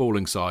more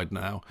footballing side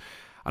now.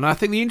 And I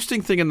think the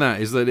interesting thing in that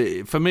is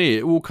that, for me,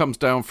 it all comes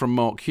down from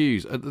Mark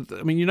Hughes.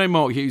 I mean,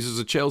 Mark Hughes is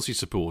a Chelsea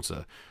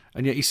supporter,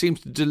 and yet he seems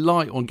to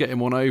delight on getting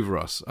one over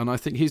us. And I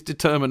think his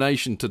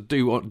determination to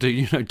do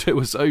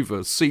us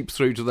over seeps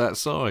through to that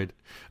side.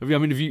 Have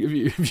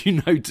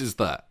you noticed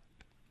that?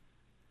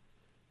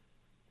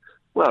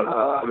 Well,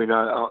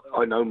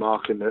 I know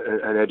Mark and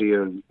Eddie,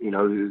 and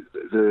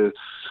the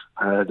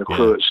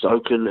crew at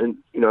Stoke, and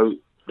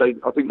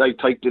I think they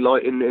take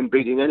delight in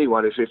beating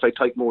anyone. If they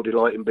take more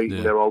delight in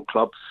beating their old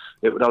club,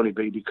 it would only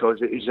be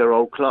because it is their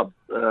old club.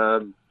 I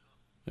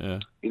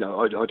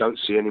don't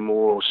see any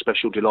more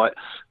special delight,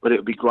 but it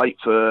would be great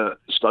for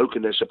Stoke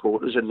and their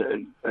supporters and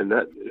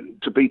that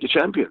to beat the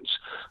champions.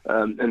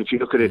 And if you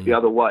look at it the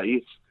other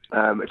way,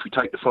 if we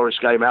take the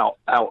Forest game out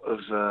of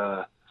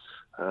the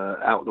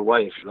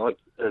way, if you like,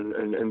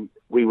 and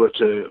we were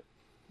to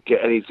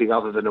get anything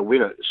other than a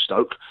win at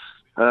Stoke,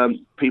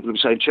 people have been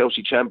saying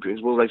Chelsea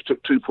champions. Well, they've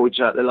took 2 points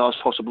out of their last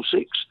possible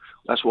 6.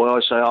 That's why I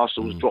say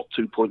Arsenal's dropped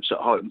 2 points at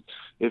home.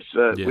 If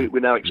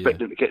we're now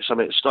expecting to get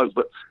something at Stoke,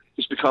 but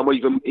it's become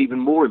even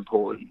more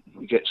important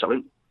we get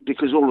something,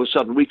 because all of a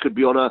sudden we could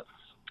be on a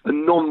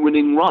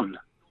non-winning run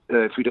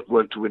if we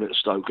weren't to win at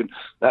Stoke, and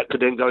that could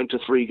then go into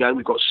 3 games.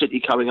 We've got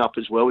City coming up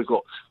as well.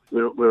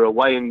 We're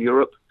away in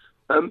Europe.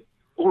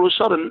 All of a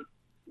sudden,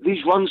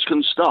 these runs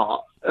can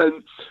start,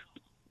 and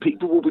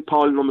people will be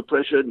piling on the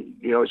pressure. And,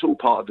 it's all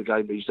part of the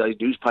game these days.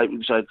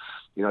 Newspapers saying,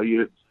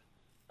 you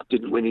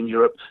didn't win in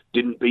Europe,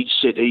 didn't beat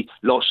City,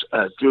 lost,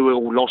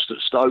 lost at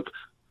Stoke,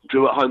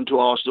 drew at home to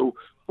Arsenal.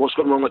 What's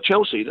gone wrong at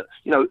Chelsea?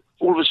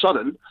 All of a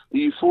sudden, the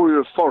euphoria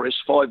of Forest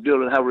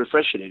 5-0 and how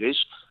refreshing it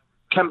is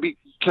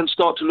can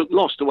start to look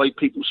lost the way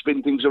people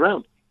spin things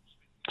around.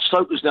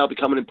 Stoke has now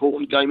become an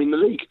important game in the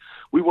league.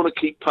 We want to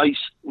keep pace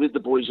with the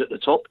boys at the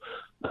top.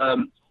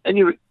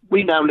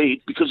 We now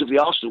need, because of the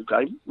Arsenal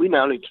game, we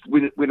now need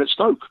to win at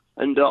Stoke.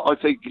 And I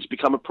think it's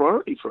become a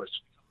priority for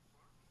us.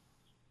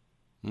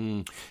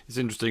 It's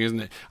interesting, isn't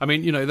it? I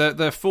mean,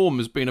 their form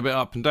has been a bit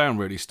up and down,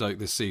 really, Stoke,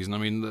 this season. I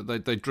mean,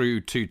 they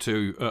drew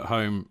 2-2 at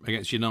home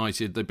against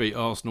United. They beat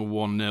Arsenal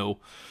 1-0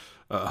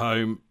 at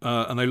home,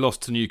 and they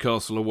lost to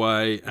Newcastle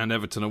away and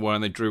Everton away,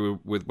 and they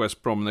drew with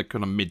West Brom, and they're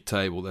kind of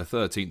mid-table. They're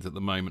 13th at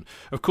the moment.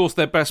 Of course,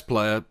 their best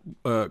player,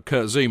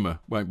 Kurt Zouma,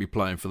 won't be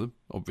playing for them,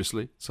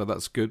 obviously, so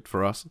that's good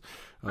for us.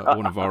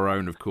 One of our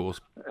own, of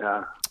course.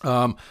 Yeah.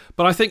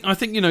 But I think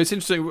it's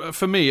interesting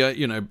for me.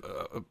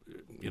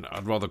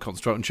 I'd rather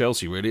concentrate on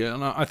Chelsea, really,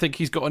 and I think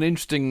he's got an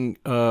interesting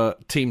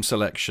team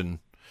selection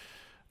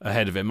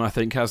ahead of him, I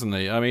think, hasn't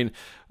he? I mean,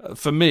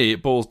 for me,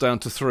 it boils down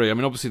to 3. I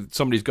mean, obviously,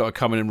 somebody's got to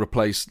come in and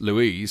replace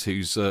Luiz,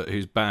 who's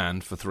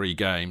banned for 3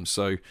 games.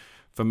 So,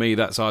 for me,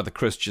 that's either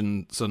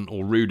Christensen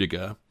or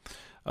Rudiger.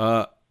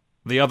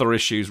 The other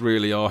issues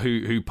really are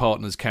who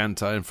partners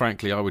Kante, and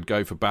frankly, I would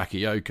go for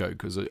Bakayoko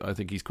because I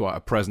think he's quite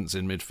a presence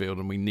in midfield,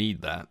 and we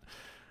need that.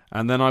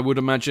 And then I would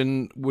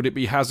imagine, would it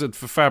be Hazard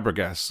for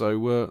Fabregas? So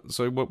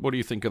what do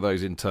you think of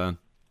those in turn?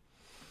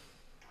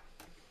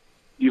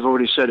 You've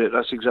already said it.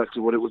 That's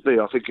exactly what it would be.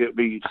 I think it would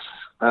be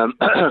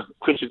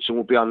Christensen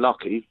will be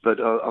unlucky, but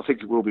I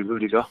think it will be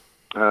Rudiger.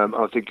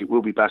 I think it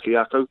will be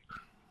Bakayoko.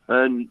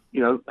 And,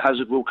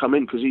 Hazard will come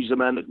in because he's the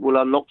man that will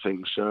unlock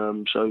things.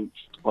 So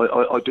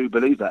I do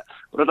believe that.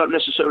 But I don't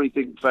necessarily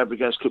think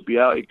Fabregas could be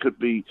out. It could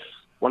be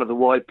one of the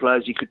wide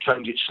players. He could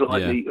change it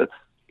slightly. Yeah.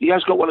 He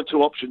has got one or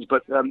two options,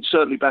 but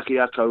certainly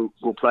Bakayoko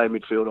will play in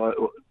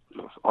midfield,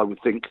 I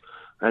would think.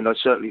 And I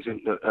certainly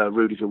think that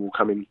Rudiger will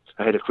come in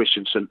ahead of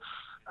Christensen.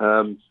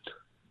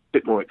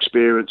 Bit more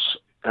experience.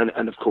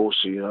 And of course,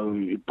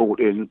 he bought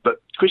in.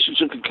 But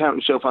Christensen can count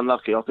himself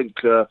unlucky. I think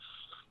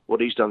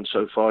what he's done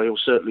so far, he'll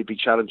certainly be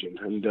challenging.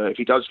 And if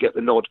he does get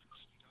the nod,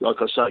 like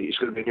I say, it's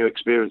going to be a new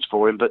experience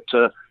for him. But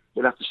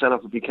he'll have to stand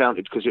up and be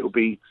counted because it'll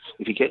be,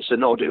 if he gets the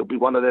nod, it'll be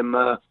one of them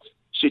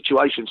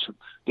situations.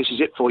 This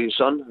is it for you,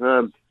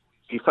 son.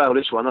 If you fail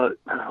this one, I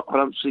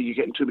don't see you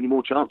getting too many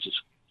more chances.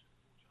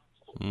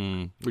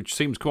 Which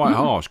seems quite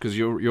harsh because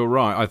you're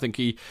right. I think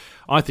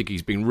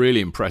he's been really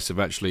impressive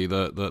actually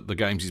the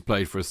games he's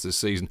played for us this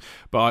season.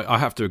 But I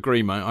have to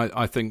agree, mate.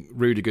 I think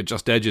Rudiger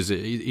just edges it.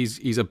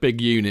 He's a big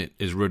unit,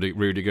 is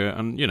Rudiger,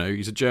 and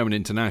he's a German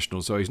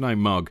international, so he's no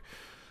mug.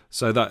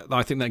 So that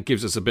I think that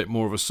gives us a bit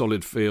more of a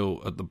solid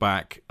feel at the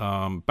back.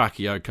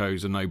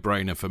 Bakayoko's a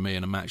no-brainer for me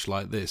in a match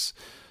like this.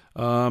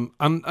 And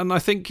I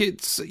think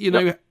it's,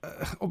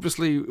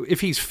 obviously,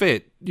 if he's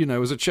fit,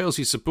 as a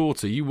Chelsea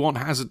supporter, you want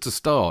Hazard to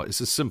start.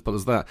 It's as simple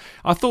as that.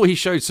 I thought he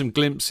showed some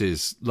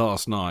glimpses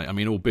last night. I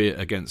mean, albeit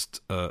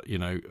against, a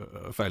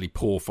fairly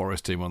poor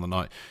Forest team on the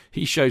night.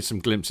 He showed some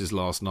glimpses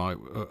last night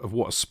of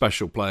what a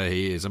special player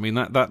he is. I mean,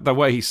 that the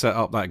way he set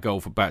up that goal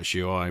for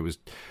Batshuayi was...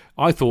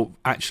 I thought,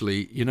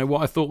 actually,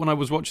 what I thought when I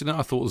was watching that?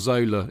 I thought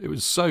Zola. It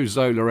was so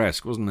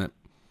Zola-esque, wasn't it?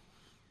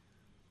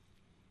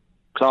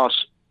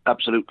 Class.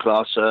 Absolute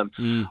class. I'd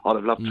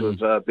have loved to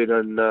have been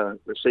on the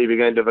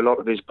receiving end of a lot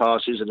of his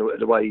passes and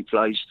the way he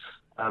plays.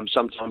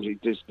 Sometimes he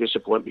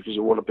disappoint because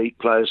you want to beat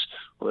players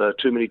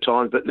too many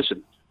times. But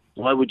listen,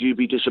 why would you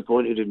be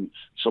disappointed in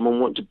someone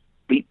wanting to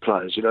beat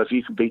players? If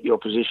you can beat the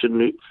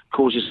opposition, it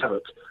causes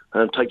havoc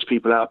and takes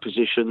people out of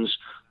positions.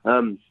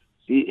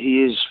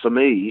 He is, for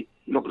me,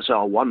 not to say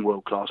one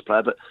world-class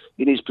player, but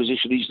in his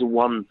position, he's the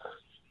one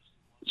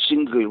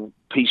single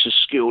piece of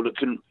skill that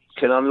can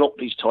unlock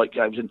these tight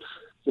games. And,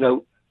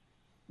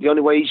 the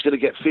only way he's going to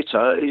get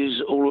fitter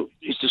is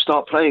to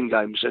start playing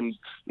games, and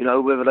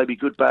whether they be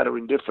good, bad, or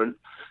indifferent,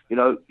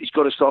 he's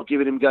got to start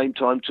giving him game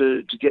time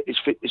to get his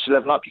fitness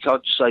level up. You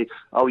can't just say,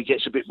 he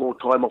gets a bit more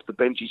time off the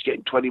bench. He's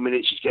getting 20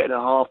 minutes. He's getting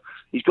a half.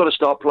 He's got to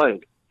start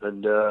playing.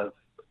 And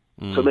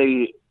for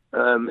me,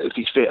 if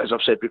he's fit, as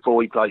I've said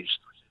before, he plays.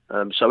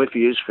 So if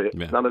he is fit,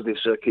 none of this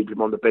keep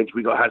him on the bench.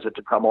 We got Hazard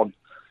to come on,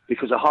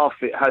 because a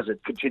half-fit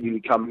Hazard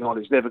continually coming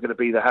on is never going to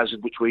be the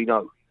Hazard which we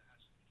know.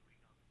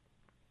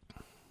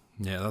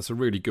 Yeah, that's a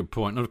really good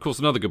point. And, of course,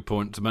 another good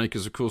point to make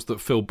is, of course, that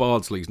Phil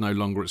Bardsley's no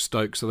longer at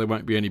Stoke, so there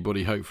won't be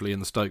anybody, hopefully, in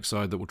the Stoke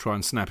side that will try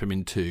and snap him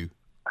in two.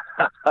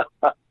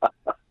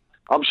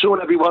 I'm sure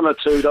there'll be one or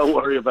two. Don't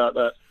worry about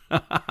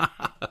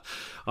that.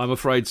 I'm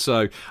afraid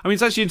so. I mean,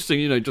 it's actually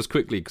interesting, just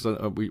quickly,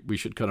 because we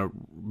should kind of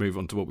move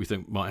on to what we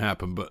think might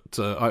happen. But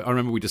I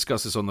remember we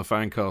discussed this on the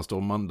Fancast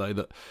on Monday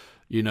that,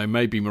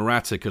 maybe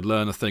Morata could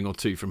learn a thing or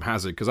two from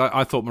Hazard, because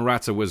I thought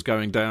Morata was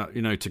going down,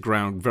 to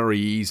ground very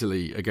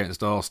easily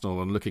against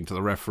Arsenal and looking to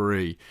the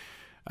referee.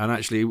 And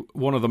actually,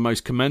 one of the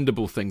most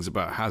commendable things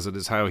about Hazard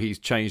is how he's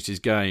changed his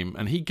game.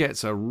 And he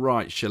gets a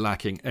right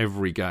shellacking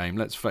every game,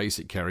 let's face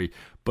it, Kerry.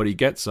 But he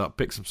gets up,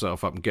 picks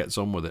himself up and gets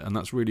on with it. And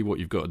that's really what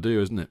you've got to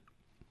do, isn't it?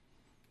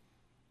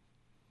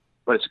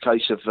 Well, it's a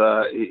case of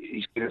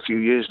he's been a few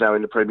years now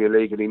in the Premier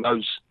League and he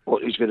knows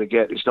what he's going to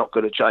get. It's not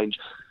going to change.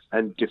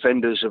 And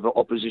defenders of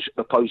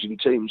opposing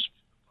teams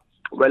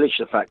relish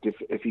the fact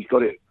if he's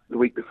got it the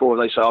week before,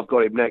 they say, I've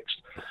got him next.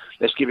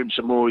 Let's give him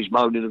some more. He's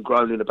moaning and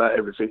groaning about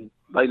everything.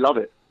 They love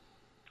it.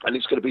 And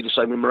it's going to be the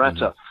same with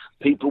Morata.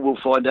 People will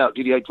find out.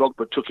 Didier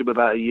Drogba took him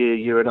about a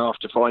year and a half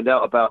to find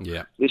out about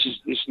this.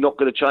 It's not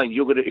going to change.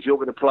 If you're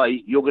going to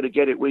play, you're going to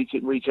get it week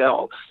in, week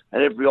out.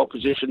 And every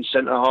opposition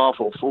centre half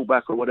or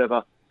fullback or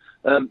whatever,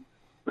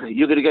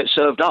 you're going to get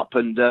served up.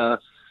 And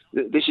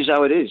this is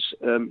how it is.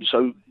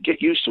 So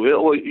get used to it,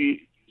 or you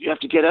have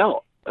to get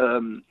out.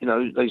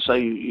 They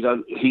say,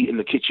 heat in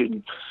the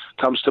kitchen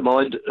comes to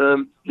mind.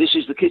 This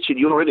is the kitchen,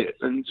 you're in it.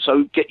 And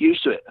so get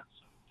used to it.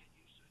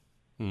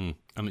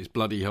 And it's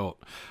bloody hot.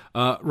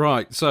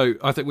 Right, so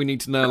I think we need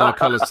to nail our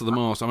colours to the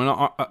mast. I mean,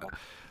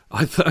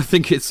 I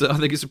think it's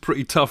a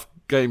pretty tough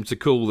game to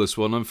call, this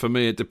one. And for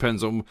me, it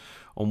depends on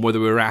whether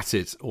we're at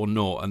it or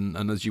not.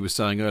 And as you were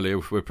saying earlier,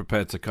 if we're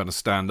prepared to kind of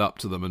stand up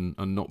to them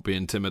and not be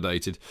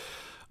intimidated.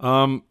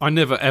 I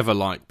never ever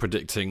like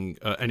predicting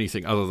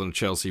anything other than a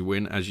Chelsea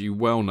win, as you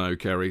well know,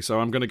 Kerry. So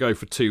I'm going to go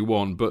for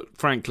 2-1. But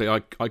frankly,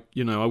 I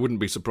wouldn't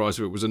be surprised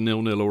if it was a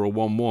 0-0 or a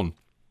 1-1.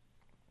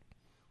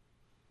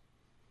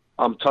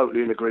 I'm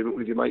totally in agreement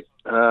with you, mate.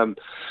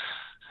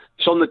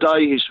 It's on the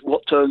day is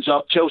what turns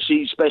up.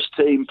 Chelsea's best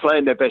team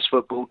playing their best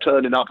football,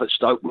 turning up at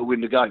Stoke will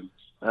win the game.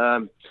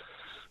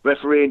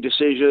 Refereeing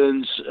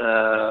decisions,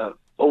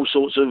 all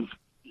sorts of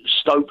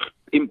Stoke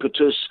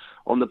impetus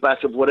on the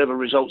back of whatever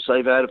results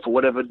they've had for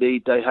whatever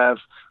need they have.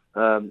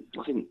 I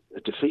think a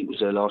defeat was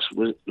there last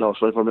week. They lost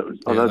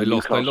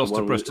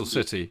to Bristol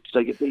City. Did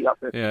they get beat up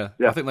there?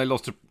 Yeah. I think they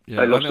lost to.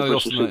 Yeah, they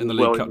lost in the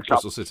League Cup to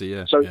Bristol City.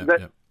 Yeah. So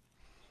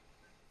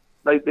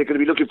they're going to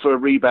be looking for a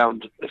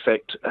rebound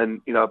effect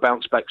and a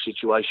bounce back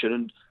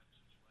situation.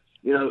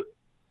 And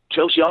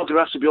Chelsea are going to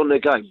have to be on their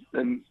game.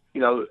 And I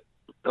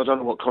don't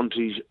know what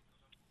Conte's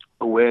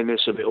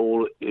awareness of it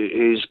all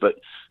is, but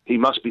he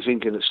must be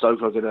thinking that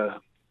Stoke are going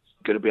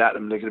to be at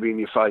them. They're going to be in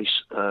your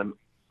face.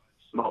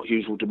 Mark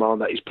Hughes will demand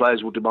that. His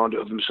players will demand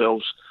it of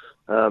themselves.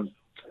 I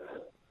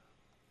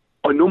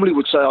normally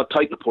would say I'd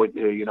take the point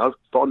here,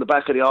 but on the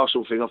back of the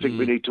Arsenal thing, I think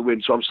we need to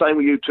win. So I'm staying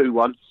with you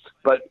 2-1,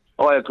 but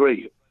I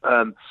agree.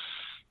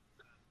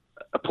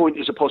 A point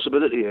is a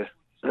possibility here.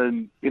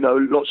 And,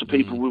 lots of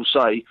people will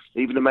say,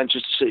 even the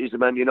Manchester City's, the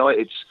Man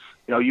United's,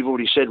 you've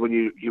already said when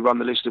you run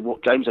the list of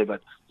what games they've had.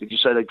 Did you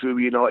say they drew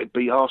United,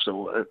 beat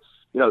Arsenal?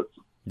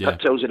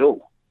 That tells it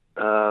all.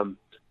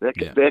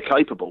 They're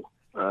capable.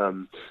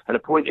 And a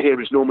point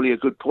here is normally a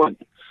good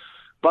point.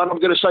 But I'm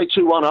going to say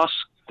 2-1 us,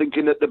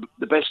 thinking that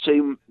the best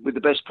team with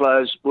the best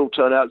players will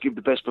turn out, give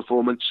the best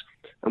performance,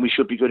 and we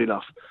should be good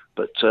enough.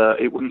 But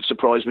it wouldn't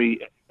surprise me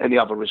any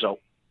other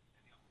result.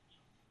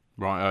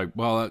 Right.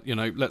 Well,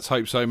 let's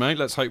hope so, mate.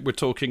 Let's hope we're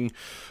talking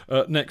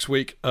next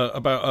week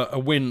about a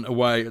win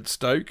away at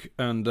Stoke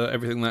and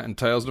everything that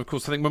entails. And, of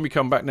course, I think when we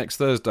come back next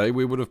Thursday,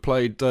 we would have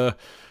played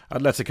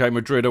Atletico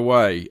Madrid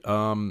away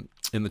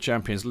in the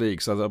Champions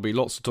League. So there'll be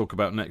lots to talk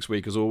about next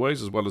week, as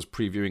always, as well as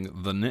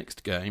previewing the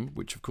next game,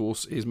 which, of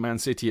course, is Man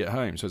City at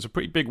home. So it's a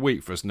pretty big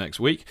week for us next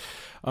week.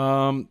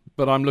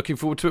 But I'm looking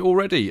forward to it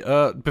already.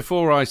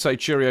 Before I say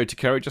cheerio to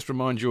Kerry, just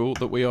remind you all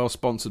that we are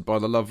sponsored by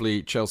the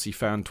lovely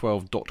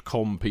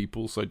ChelseaFan12.com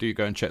people. So do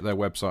go and check their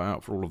website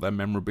out for all of their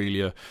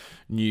memorabilia,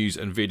 news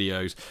and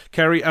videos.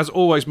 Kerry, as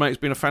always, mate, it's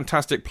been a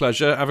fantastic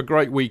pleasure. Have a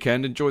great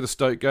weekend. Enjoy the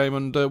Stoke game,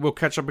 and we'll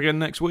catch up again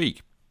next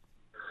week.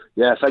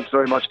 Yeah, thanks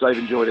very much, Dave.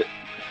 Enjoyed it.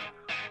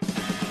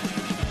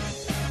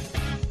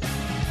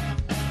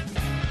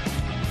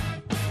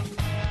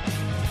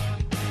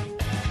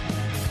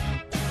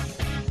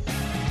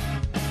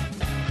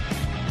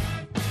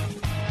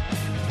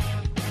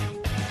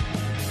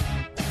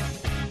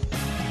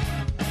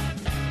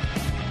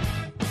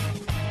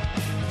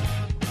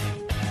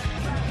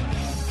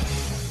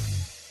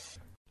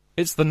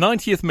 It's the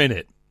 90th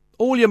minute.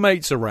 All your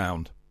mates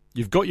around.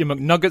 You've got your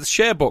McNuggets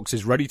share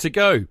boxes ready to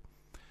go.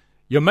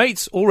 Your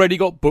mates already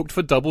got booked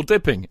for double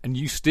dipping, and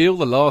you steal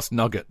the last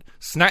nugget,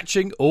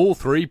 snatching all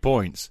 3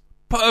 points.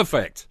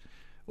 Perfect!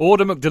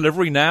 Order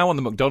McDelivery now on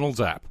the McDonald's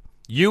app.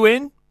 You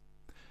in?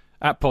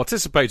 At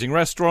participating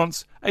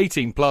restaurants,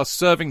 18 plus,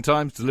 serving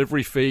times,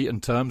 delivery fee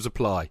and terms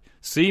apply.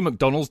 See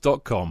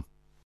mcdonalds.com.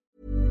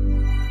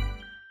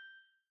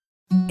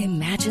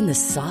 Imagine the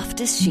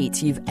softest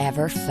sheets you've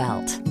ever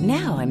felt.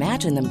 Now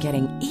imagine them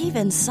getting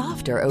even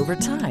softer over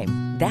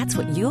time. That's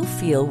what you'll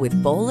feel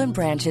with Boll &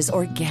 Branch's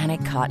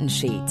organic cotton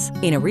sheets.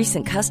 In a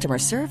recent customer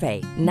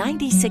survey,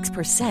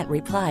 96%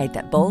 replied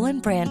that Boll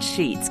 & Branch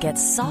sheets get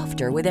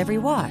softer with every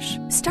wash.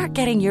 Start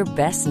getting your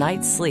best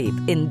night's sleep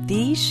in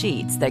these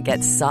sheets that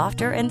get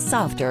softer and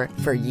softer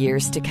for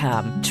years to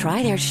come.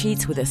 Try their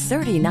sheets with a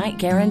 30-night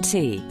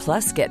guarantee.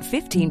 Plus, get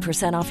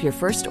 15% off your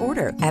first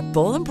order at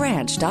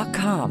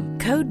bollandbranch.com.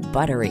 Code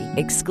BUTTERY.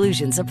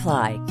 Exclusions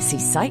apply. See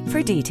site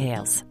for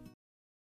details.